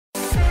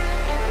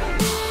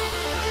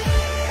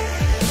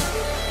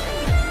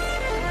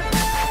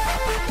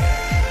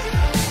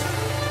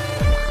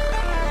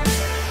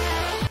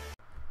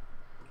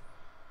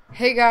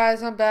Hey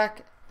guys, I'm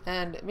back,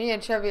 and me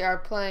and Trevie are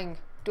playing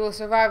Dual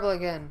Survival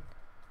again.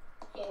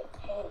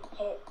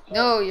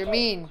 No, you're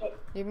mean.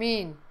 You're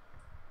mean.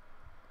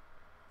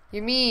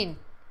 You're mean.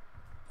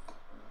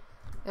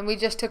 And we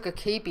just took a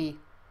keepy.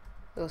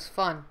 It was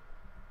fun.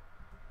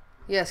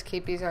 Yes,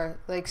 keepies are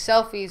like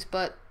selfies,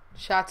 but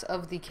shots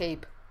of the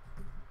cape.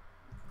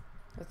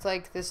 It's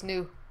like this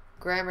new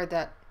grammar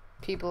that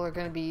people are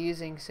going to be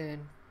using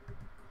soon.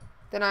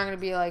 Then I'm going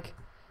to be like,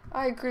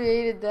 I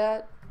created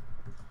that.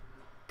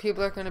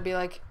 People are going to be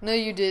like, no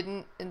you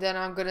didn't. And then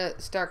I'm going to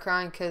start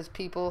crying because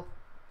people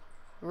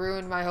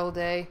ruined my whole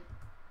day.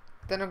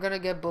 Then I'm going to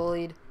get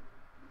bullied.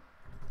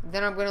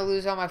 Then I'm going to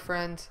lose all my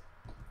friends.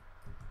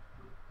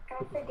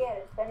 I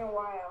forget, it's been a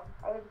while.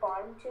 Are the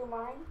bottom two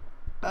mine?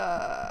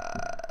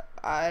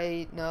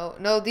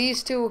 No,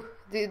 these two,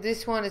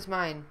 this one is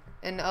mine.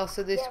 And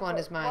also this one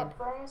is mine. What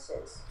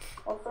furnaces?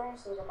 What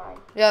furnaces are mine?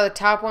 Yeah, the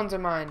top ones are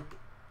mine.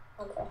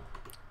 Okay.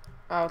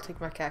 I'll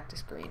take my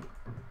cactus green.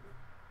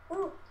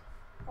 Ooh,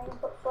 I can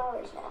put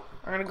flowers now.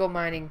 I'm gonna go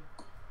mining.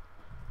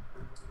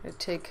 I'm gonna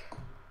take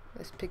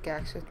this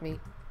pickaxe with me.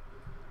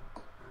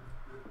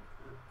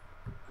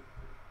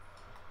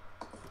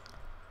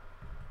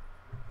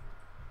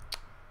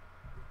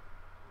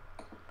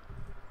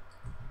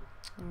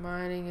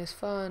 Mining is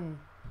fun.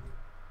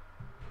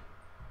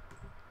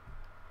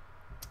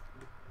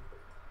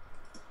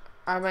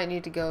 I might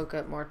need to go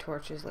get more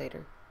torches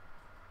later.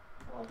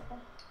 Okay.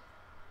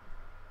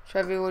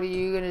 Trevie, what are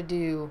you gonna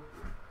do?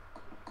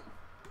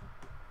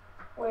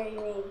 What do you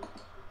mean?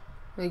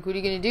 Like, what are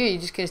you gonna do? You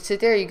just gonna sit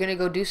there? Or you gonna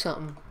go do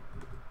something?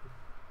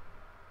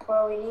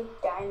 Well, we need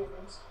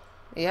diamonds.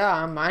 Yeah,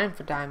 I'm mining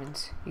for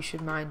diamonds. You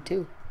should mine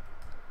too.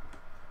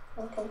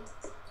 Okay.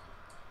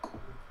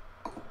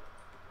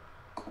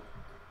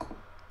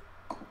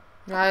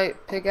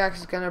 Alright, pickaxe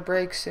is gonna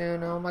break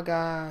soon. Oh my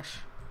gosh.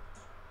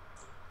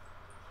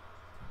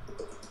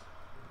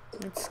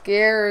 It's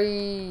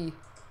scary.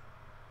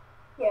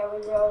 Yeah, we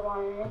really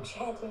want an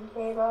enchanting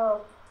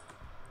table.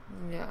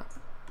 Yeah.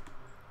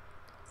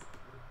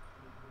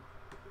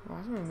 Why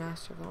is my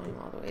master volume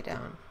all the way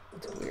down?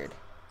 It's weird.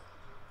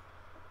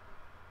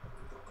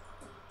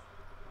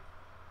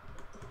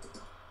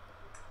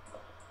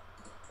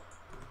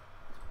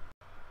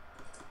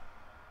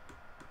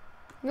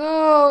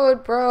 No,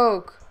 it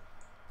broke.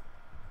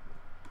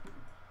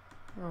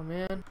 Oh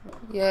man.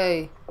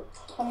 Yay.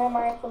 I'm gonna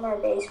mine from our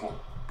basement.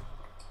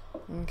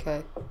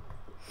 Okay.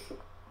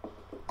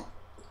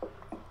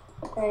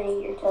 And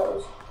eat your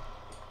toes.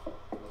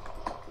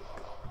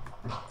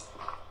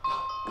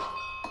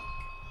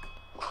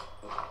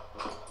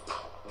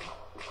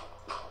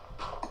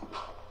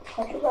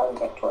 I should probably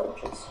get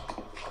torches.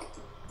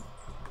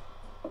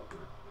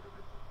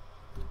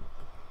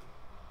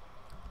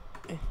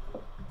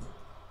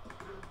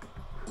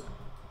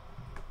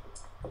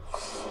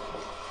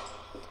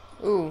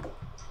 Ooh,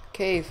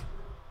 cave.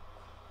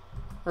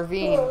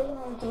 Ravine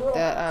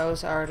that I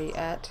was already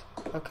at.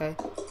 Okay.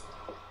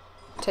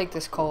 Take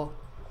this coal.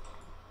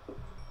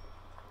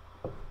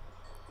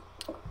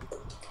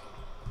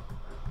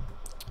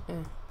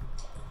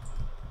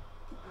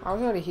 I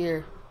was already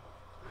here.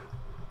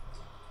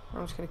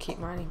 I'm just gonna keep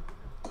mining.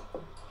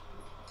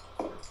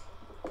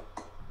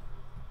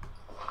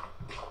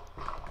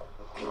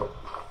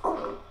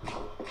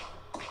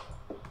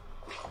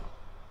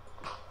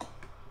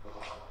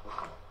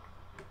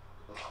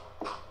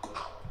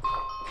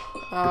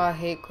 Oh, I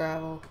hate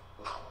gravel.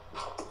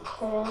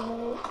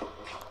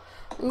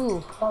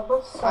 Ooh,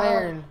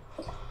 iron.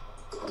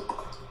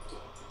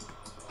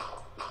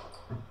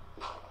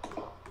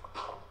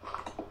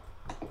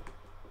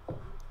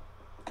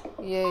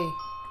 Yay.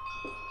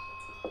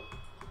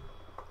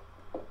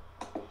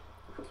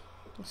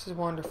 This is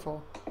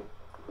wonderful.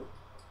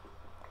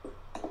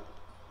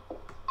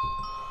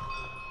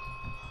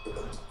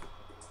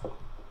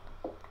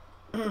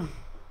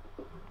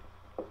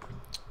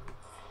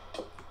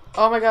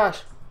 Oh my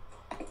gosh.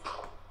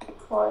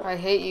 What? I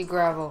hate you,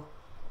 gravel.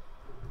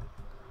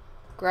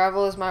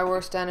 Gravel is my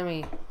worst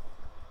enemy.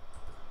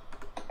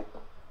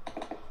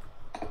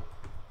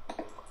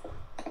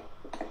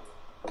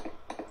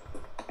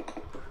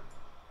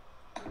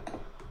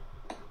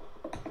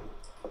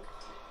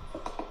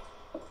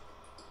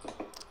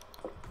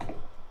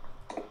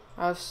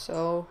 I have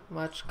so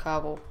much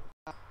cobble.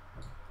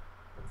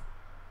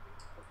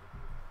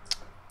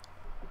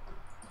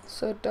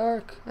 So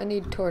dark. I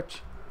need a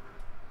torch.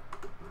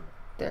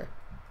 There.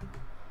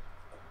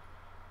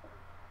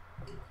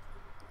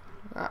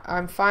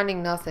 I'm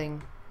finding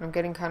nothing. I'm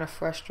getting kind of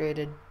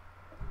frustrated.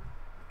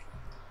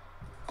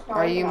 No,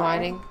 Are you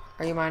mining?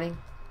 Are you mining?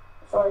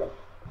 Sort of.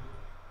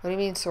 What do you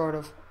mean, sort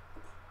of?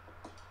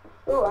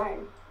 Ooh,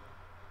 iron.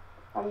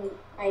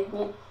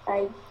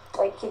 I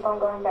like keep on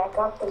going back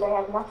up because I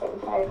have nothing.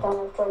 I don't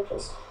have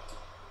torches.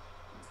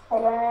 I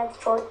don't have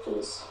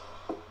torches.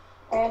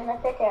 And my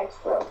pickaxe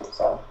broke,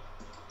 so.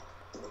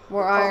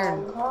 More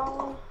iron.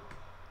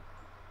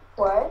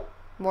 What?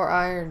 More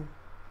iron.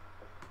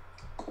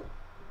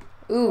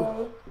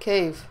 Ooh,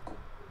 cave.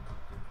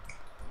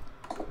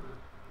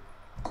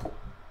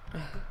 I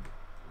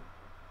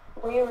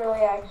We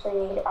really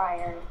actually need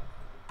iron.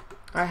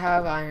 I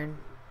have iron.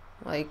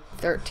 Like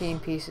 13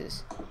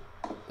 pieces.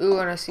 Ooh,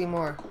 and I see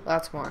more.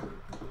 Lots more.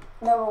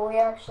 No, but we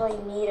actually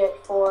need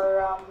it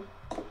for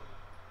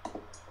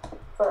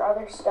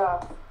other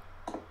stuff.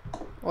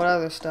 What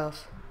other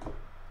stuff?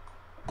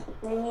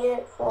 We need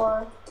it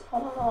for, I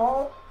don't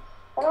know.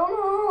 I don't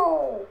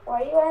know.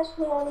 Why are you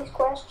asking me all these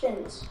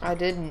questions? I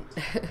didn't.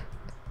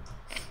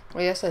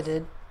 Well, yes, I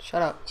did.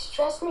 Shut up. You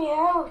stress me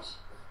out.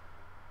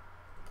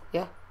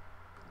 Yeah.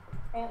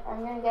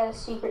 I'm gonna get a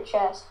secret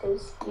chest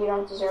because you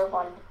don't deserve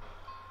one.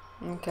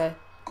 Okay.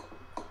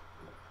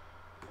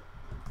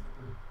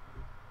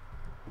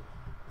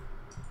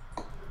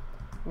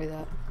 Give me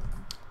that.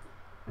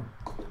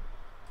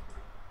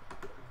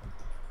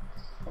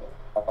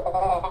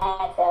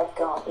 That's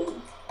gonna be.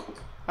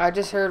 I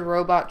just heard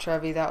Robot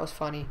Trevie. That was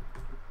funny.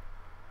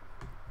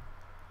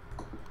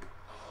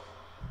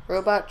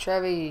 Robot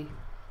Trevie.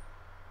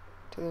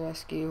 To the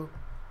rescue.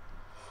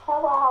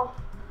 Hello.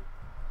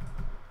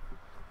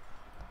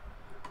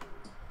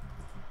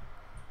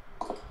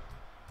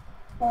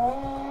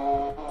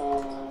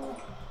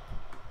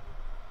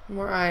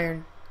 More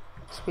iron.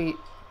 Sweet.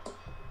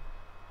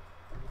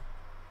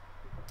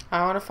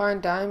 I want to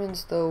find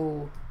diamonds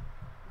though.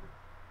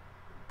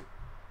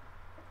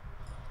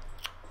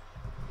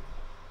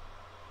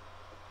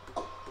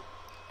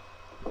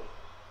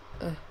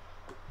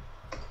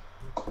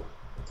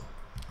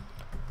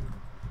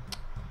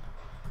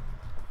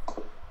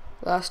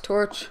 Last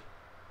torch.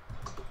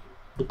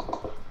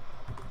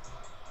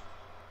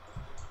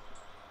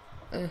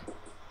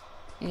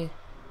 Yeah.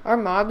 Are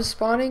mobs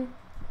spawning?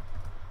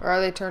 Or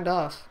are they turned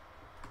off?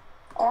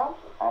 I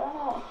don't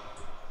know.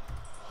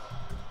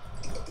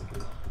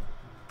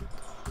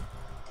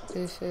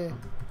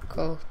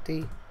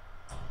 Difficulty.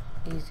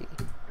 Easy.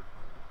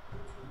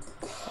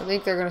 I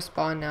think they're gonna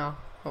spawn now,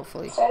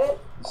 hopefully. Set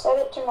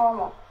it to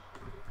normal.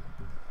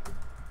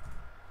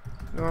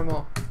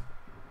 Normal.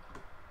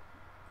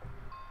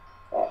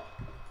 Yeah.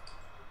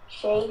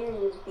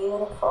 Shaders is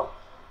beautiful.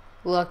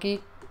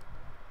 Lucky.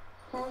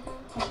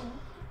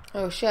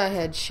 Oh shit, I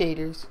had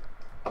shaders.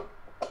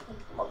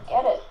 Well,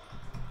 get it.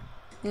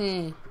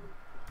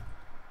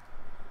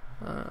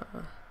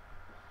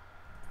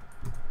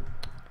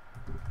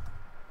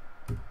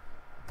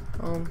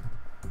 Home.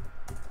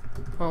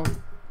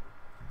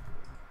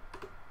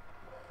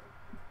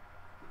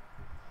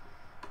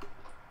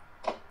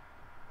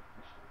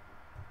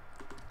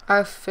 I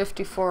have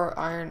 54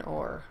 iron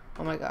ore.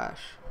 Oh my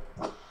gosh.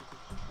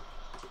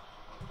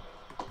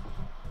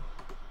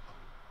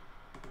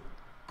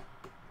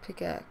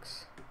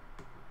 Pickaxe.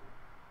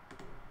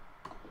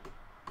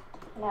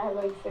 And I have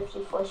like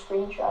 54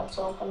 screenshots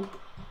open.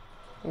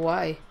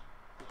 Why?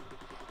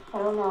 I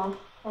don't know.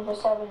 I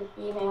just haven't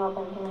emailed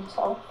them to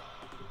myself.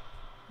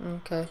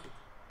 Okay.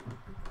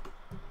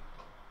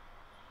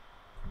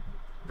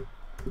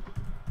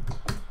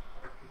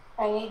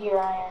 I need your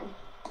iron.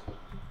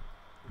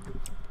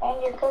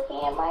 And you're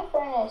cooking in my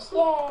furnace.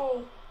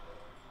 Yay!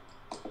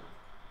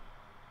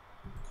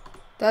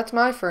 That's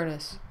my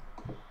furnace.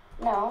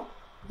 No.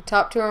 The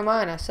top two are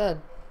mine, I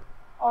said.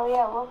 Oh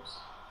yeah, whoops.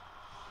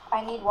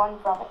 I need one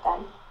from it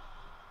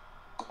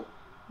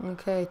then.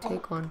 Okay,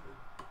 take one.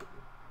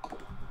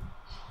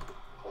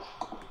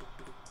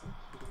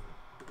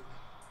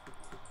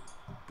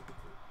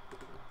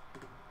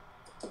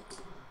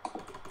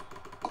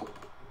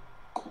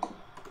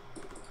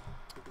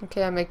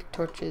 Okay, I'm making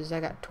torches.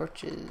 I got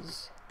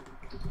torches.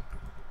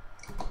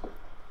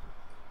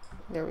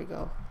 There we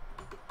go.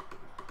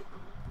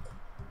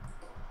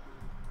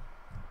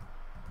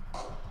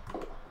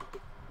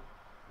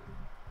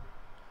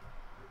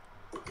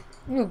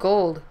 Ooh,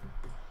 gold.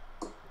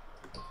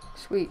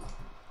 Sweet.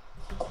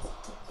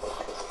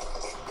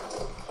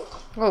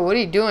 Whoa, what are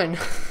you doing?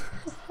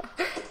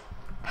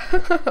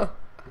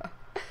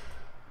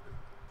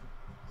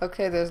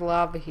 Okay, there's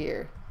lava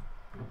here.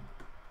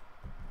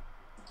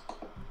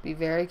 Be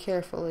very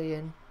careful,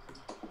 Ian.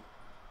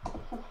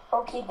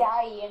 Okay,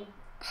 dying.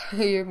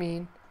 You're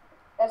mean.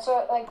 That's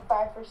what like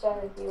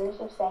 5% of viewers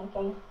are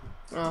thinking.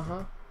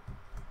 Uh-huh.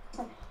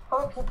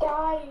 Hope you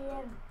die,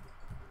 Ian.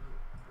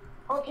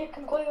 Hope you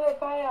completely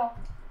fail.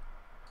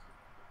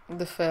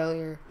 The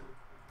failure.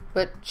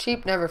 But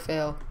sheep never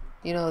fail.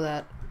 You know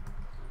that.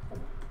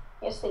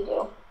 Yes, they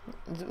do.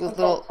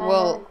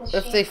 Well,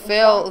 if they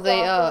fail,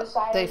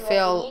 they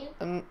fail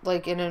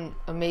like in an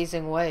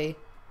amazing way.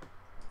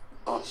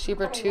 Sheep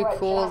are too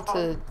cool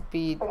to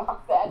be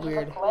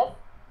weird.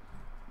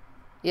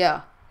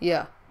 Yeah,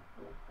 yeah.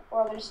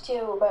 Well, there's 2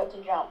 about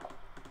to jump.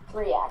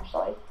 3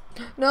 actually.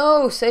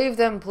 No, save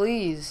them,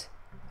 please.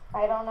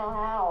 I don't know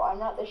how. I'm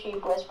not the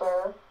sheep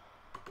whisperer.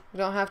 You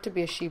don't have to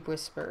be a sheep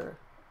whisperer.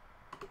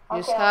 You Okay,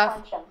 just I'll have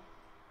punch him.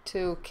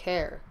 to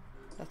care.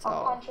 That's I'll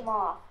all. punch him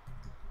off.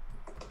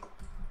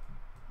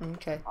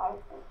 Okay.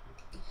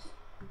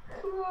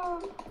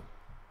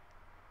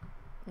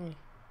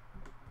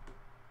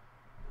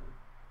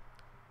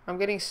 I'm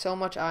getting so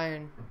much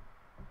iron.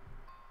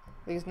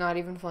 It's not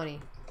even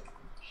funny.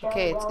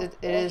 Okay, it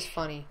is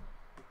funny.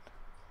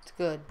 It's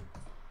good.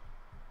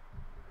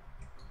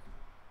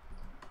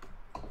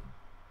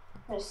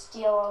 I'm gonna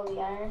steal all the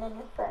iron in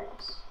the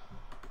furnace.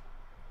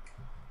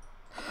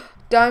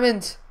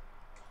 Diamonds.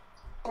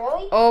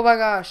 Really? Oh my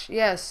gosh,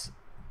 yes.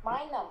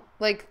 Mine them.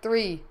 Like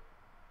 3.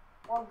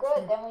 Well,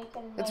 good. Then we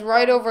can. It's make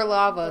right our over own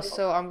lava, table.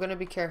 so I'm gonna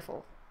be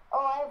careful.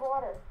 Oh, I have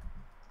water.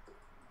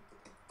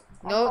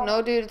 No, I'm no,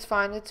 coming. dude, it's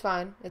fine, it's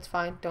fine, it's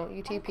fine. Don't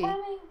you I'm TP.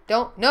 coming.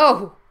 Don't,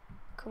 no!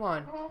 Come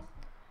on. Mhm.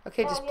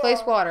 Okay, Oh, just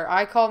place yeah. water.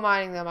 I call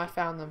mining them, I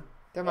found them.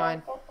 They're Yeah,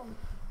 mine. get them.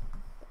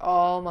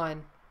 All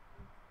mine.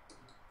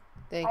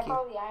 I Thank you.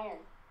 call the iron.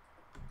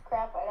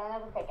 Crap, I don't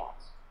have a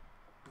pickaxe.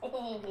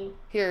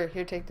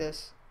 Here, take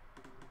this.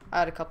 I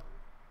had a couple.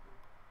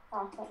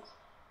 Oh, thanks.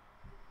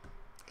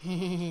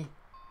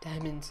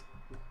 Diamonds.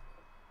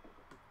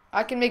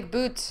 I can make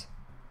boots.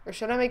 Or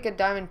should I make a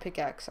diamond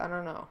pickaxe? I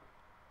don't know.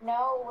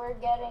 No, we're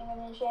getting an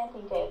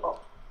enchanting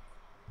table.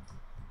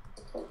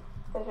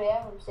 Because we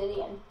have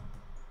obsidian.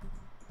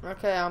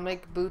 Okay, I'll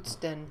make boots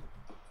then.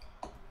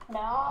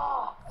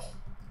 No!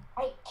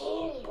 I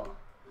kill you.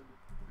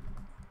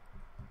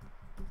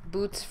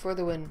 Boots for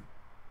the win.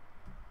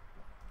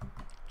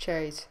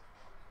 Cherries.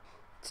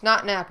 It's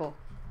not an apple.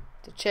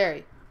 It's a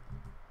cherry.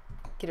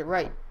 Get it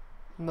right,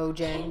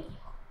 Mojang.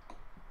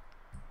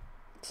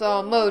 It's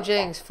all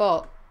Mojang's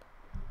fault.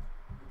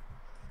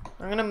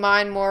 I'm gonna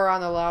mine more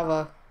on the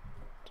lava.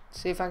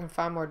 See if I can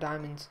find more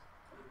diamonds.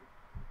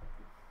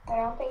 I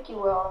don't think you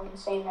will in the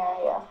same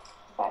area.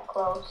 That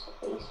close,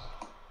 at least.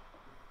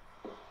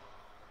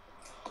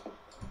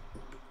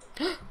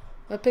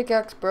 My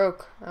pickaxe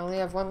broke. I only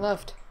have 1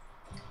 left.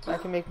 So I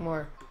can make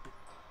more.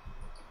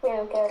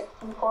 Here, look at it.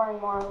 I'm pouring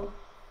more.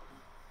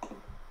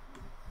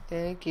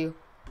 Thank you.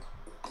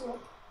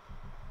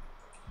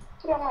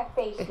 Get on my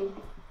face, you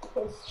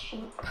piss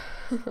sheep.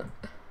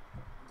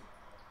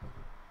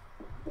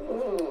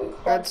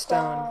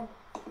 Redstone.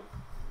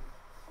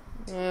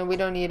 We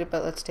don't need it,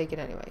 but let's take it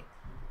anyway.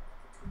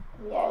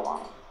 Yeah, I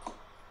want it.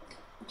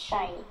 It's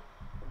shiny.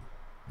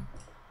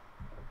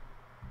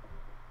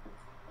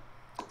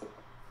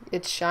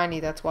 It's shiny,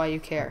 that's why you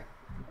care.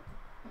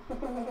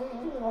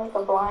 Like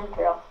a blonde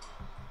girl.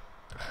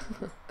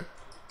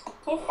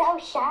 It's so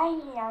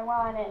shiny, I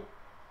want it.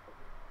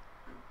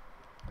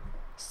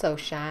 So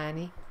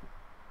shiny.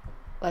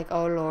 Like,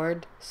 oh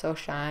Lord, so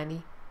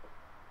shiny.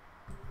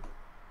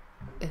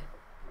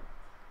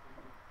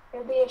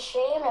 It'd be a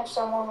shame if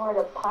someone were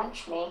to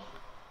punch me.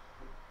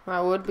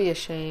 That would be a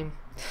shame.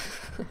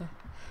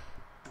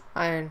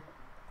 Iron.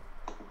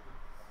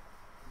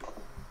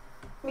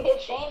 It'd be a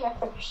shame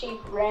if a sheep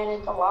ran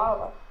into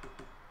lava.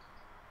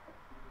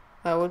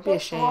 That would be a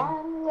Just shame.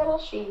 one little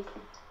sheep.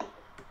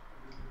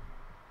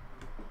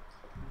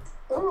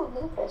 Ooh,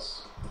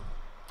 lupus.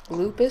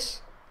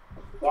 Lupus?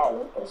 Yeah,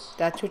 lupus.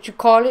 That's what you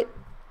call it?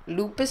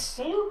 Lupus?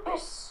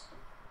 Lupus.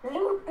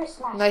 Lupus,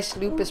 my Nice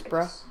lupus,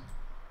 bruh.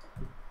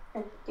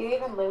 Do you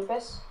even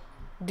lupus?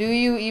 Do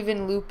you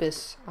even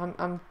lupus?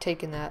 I'm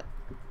taking that.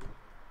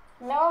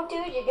 No,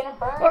 dude, you're gonna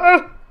burn.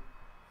 Ah!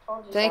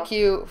 Told you Thank so.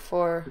 you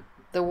for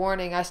the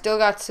warning. I still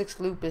got 6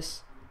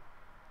 lupus.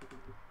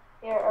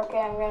 Here, okay,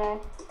 I'm gonna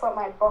put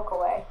my book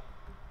away.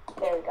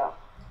 There we go.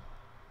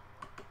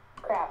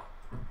 Crap.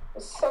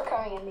 It's still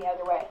coming in the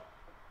other way.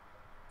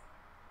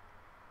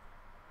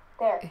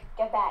 There,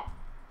 get that.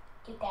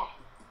 Get that.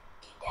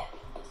 Get that.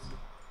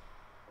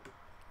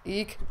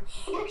 Eek.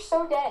 You're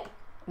so dead.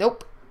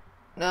 Nope.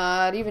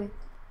 Not even.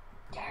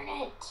 Darn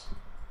it.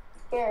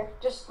 Here,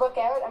 just look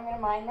out. I'm gonna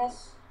mine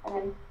this, and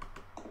then...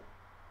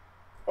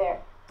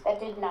 There. That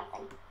did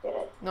nothing, did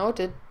it? No, it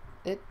did.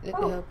 It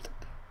Oh. helped.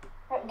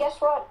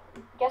 Guess what?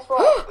 Guess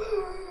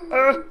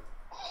what?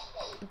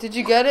 Did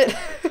you get it?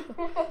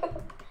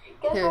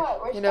 Guess Here,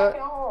 what? We're you know stuck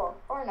in a hole.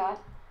 Or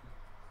not.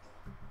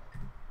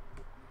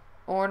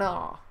 Or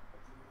not?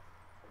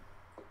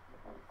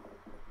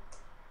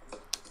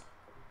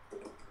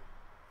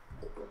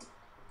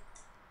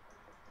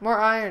 More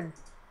iron.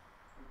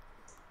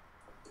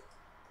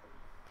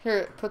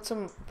 Here, put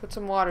some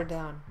water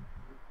down.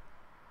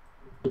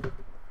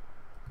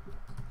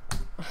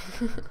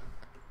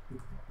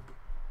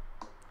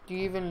 Do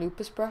you even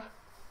lupus, bruh?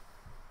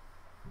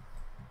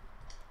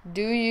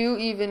 Do you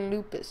even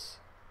lupus?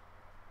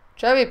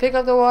 Trevie, pick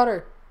up the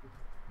water.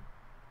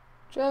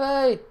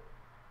 Trevie!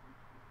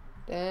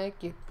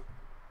 Thank you.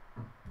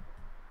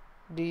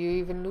 Do you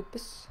even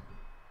lupus?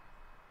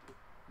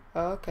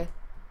 Oh, okay.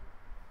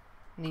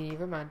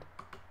 Never mind.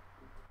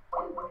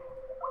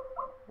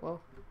 Whoa.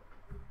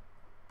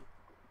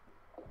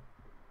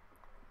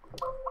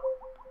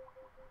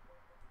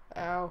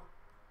 Ow.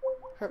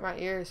 Hurt my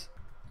ears.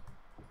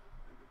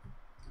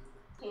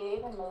 Do you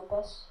even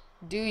lupus?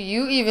 Do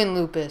you even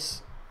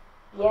lupus?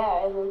 Yeah,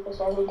 I lupus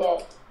every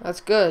day.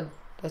 That's good.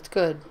 That's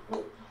good.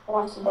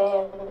 Once a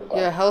day, every day.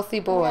 You're a healthy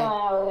boy.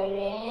 Now it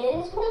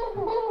is.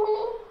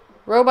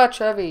 Robot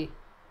Trevie.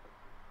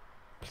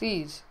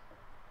 Please.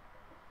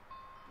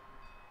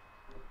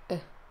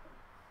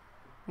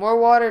 More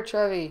water,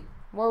 Trevie.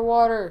 More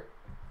water.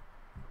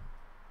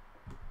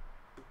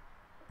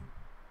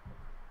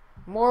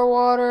 More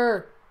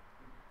water.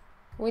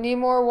 We need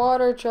more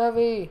water,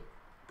 Trevie.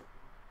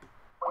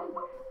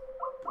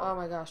 Oh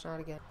my gosh,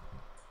 not again.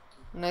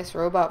 Nice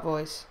robot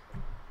voice.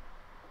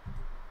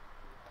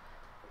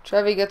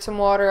 Trevie, get some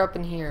water up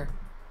in here.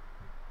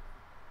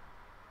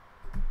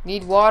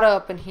 Need water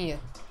up in here.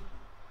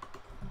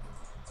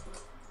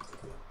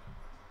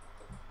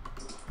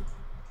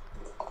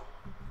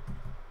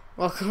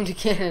 Welcome to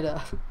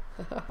Canada.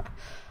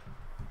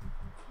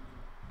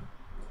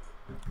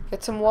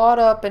 Get some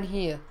water up in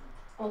here.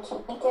 I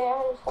can't get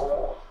out of this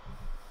hole.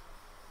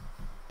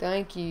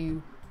 Thank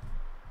you.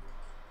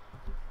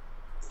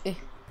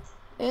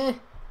 I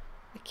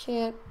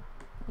can't.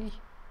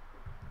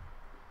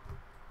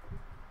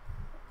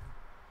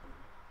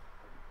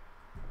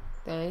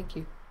 Thank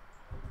you.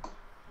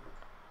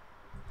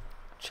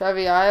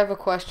 Trevie, I have a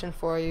question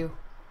for you.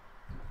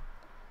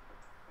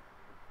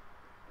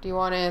 Do you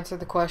want to answer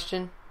the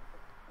question?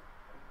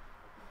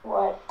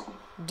 What?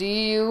 Do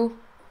you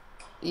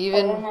I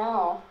even don't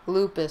know.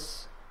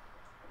 lupus?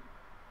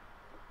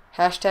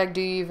 Hashtag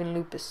do you even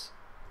lupus?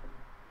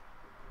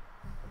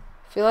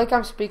 I feel like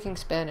I'm speaking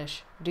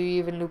Spanish. Do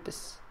you even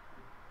lupus?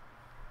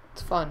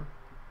 It's fun.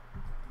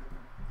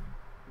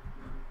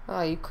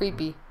 Oh, you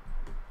creepy.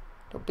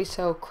 Don't be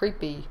so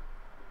creepy.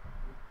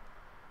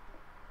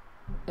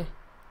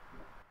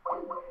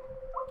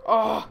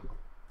 Oh!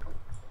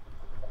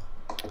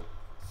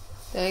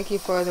 Thank you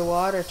for the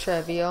water,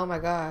 Trevie. Oh my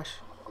gosh.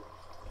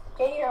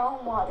 Get your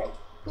own water.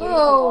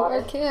 No,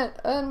 I can't.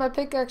 And my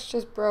pickaxe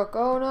just broke.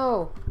 Oh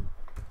no.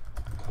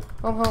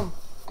 Home.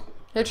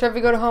 Here,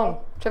 Trevie, go to home.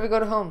 Trevie, go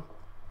to home.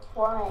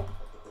 Why?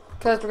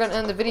 Because we're going to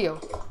end the video.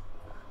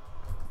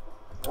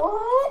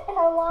 What?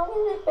 How long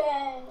has it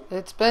been?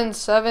 It's been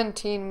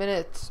 17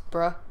 minutes,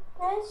 bruh.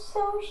 That's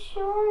so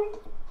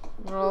short.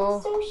 No.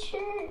 That's so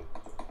short.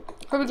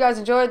 Hope you guys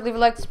enjoyed. Leave a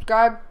like,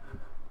 subscribe.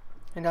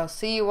 And I'll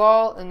see you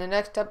all in the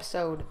next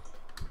episode.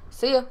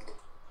 See ya.